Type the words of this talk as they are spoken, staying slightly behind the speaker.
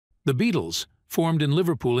The Beatles, formed in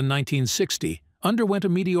Liverpool in 1960, underwent a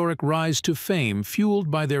meteoric rise to fame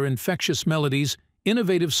fueled by their infectious melodies,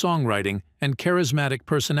 innovative songwriting, and charismatic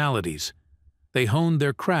personalities. They honed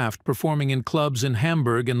their craft performing in clubs in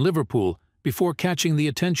Hamburg and Liverpool before catching the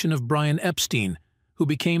attention of Brian Epstein, who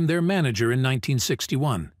became their manager in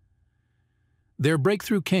 1961. Their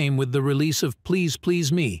breakthrough came with the release of Please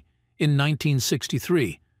Please Me in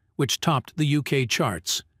 1963, which topped the UK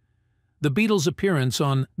charts. The Beatles' appearance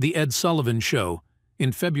on The Ed Sullivan Show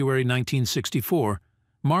in February 1964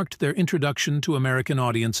 marked their introduction to American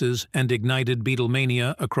audiences and ignited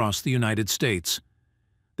Beatlemania across the United States.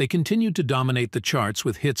 They continued to dominate the charts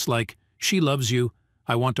with hits like She Loves You,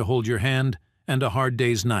 I Want to Hold Your Hand, and A Hard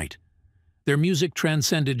Day's Night. Their music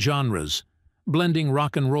transcended genres, blending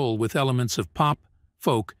rock and roll with elements of pop,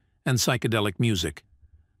 folk, and psychedelic music.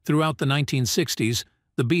 Throughout the 1960s,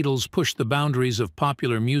 the Beatles pushed the boundaries of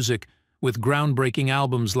popular music with groundbreaking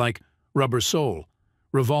albums like Rubber Soul,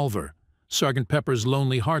 Revolver, Sgt. Pepper's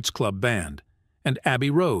Lonely Hearts Club Band, and Abbey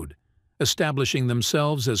Road, establishing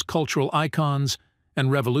themselves as cultural icons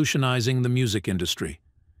and revolutionizing the music industry.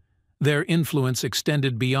 Their influence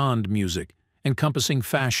extended beyond music, encompassing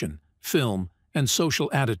fashion, film, and social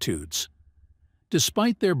attitudes.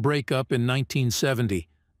 Despite their breakup in 1970,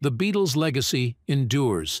 the Beatles' legacy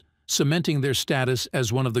endures, cementing their status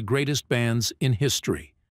as one of the greatest bands in history.